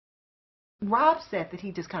Rob said that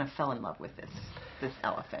he just kind of fell in love with this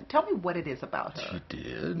elephant. Tell me what it is about her. He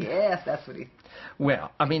did? Yes, that's what he...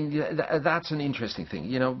 Well, I mean, that's an interesting thing,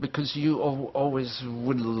 you know, because you always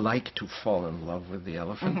would like to fall in love with the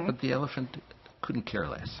elephant, but the elephant couldn't care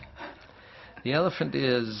less. The elephant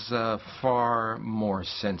is far more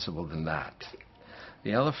sensible than that.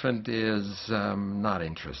 The elephant is not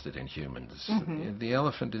interested in humans. The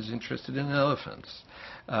elephant is interested in elephants.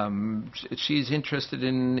 She's interested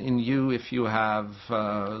in you if you have,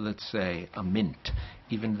 let's say, a mint,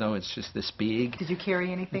 even though it's just this big. Did you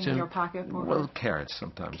carry anything in your pocket for her? Well, carrots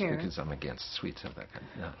sometimes, carrots. Because I'm against sweets of that kind.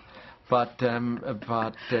 Yeah. But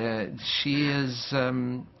she is...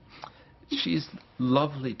 she's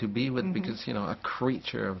lovely to be with because, you know, a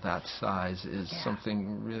creature of that size is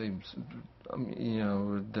something really, you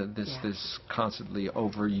know, this constantly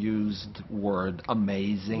overused word,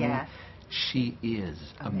 amazing. Yes. She is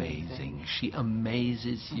amazing. She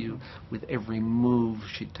amazes you with every move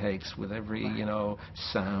she takes, with every, you know,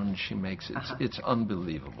 sound she makes. It's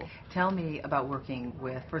unbelievable. Tell me about working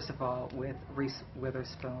with, first of all, with Reese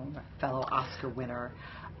Witherspoon, fellow Oscar winner.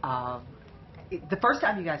 The first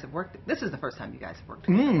time you guys have worked, this is the first time you guys have worked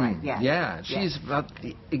together, right? Yeah, she's about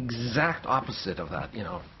the exact opposite of that. You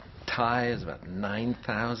know, Ty is about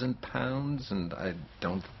 9,000 pounds, and I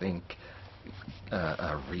don't think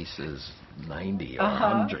Reese is 90 or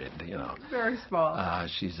 100, you know. Very small.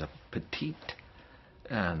 She's a petite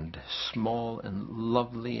and small and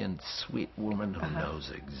lovely and sweet woman who knows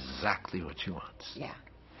exactly what she wants. Yeah.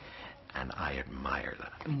 And I admire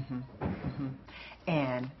that.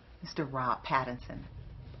 And Mr. Rob Pattinson.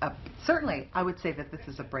 Certainly, I would say that this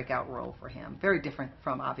is a breakout role for him. Very different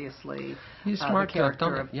from, obviously, he's smart the character to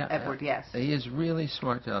have done of it. Yeah, Edward, yes. He is really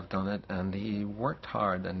smart to have done it, and he worked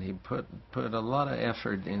hard, and he put a lot of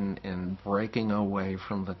effort in breaking away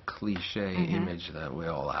from the cliche image that we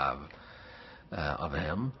all have of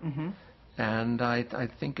him. And I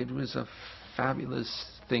think it was a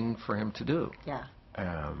fabulous thing for him to do. Yeah.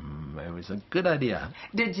 It was a good idea.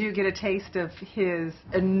 Did you get a taste of his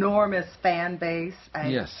enormous fan base?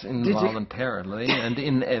 Yes, involuntarily and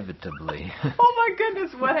inevitably. Oh my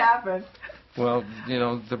goodness, what happened? Well, you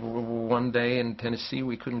know, one day in Tennessee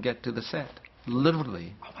we couldn't get to the set.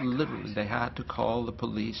 Literally, literally, they had to call the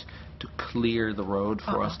police to clear the road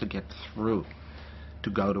for us to get through, to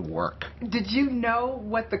go to work. Did you know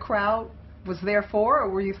what the crowd was there for, or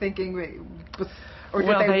were you thinking, or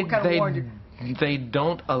did they kind of warn you? They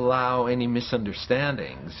don't allow any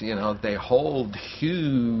misunderstandings. You know, they hold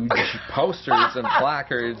huge posters and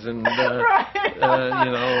placards and, you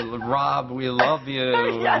know, Rob, we love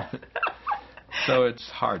you. Yes. So it's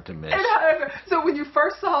hard to miss. So when you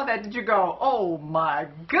first saw that, did you go, oh my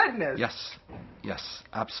goodness? Yes,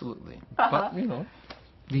 absolutely. But, you know,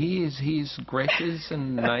 he's gracious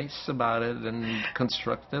and nice about it and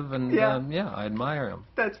constructive, and I admire him.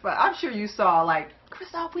 That's fine. I'm sure you saw, like,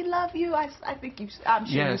 Christoph, we love you. I'm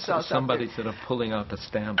sure you saw somebody sort of pulling out the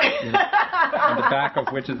stamp, you know, on the back of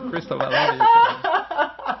which is Christoph, I love you.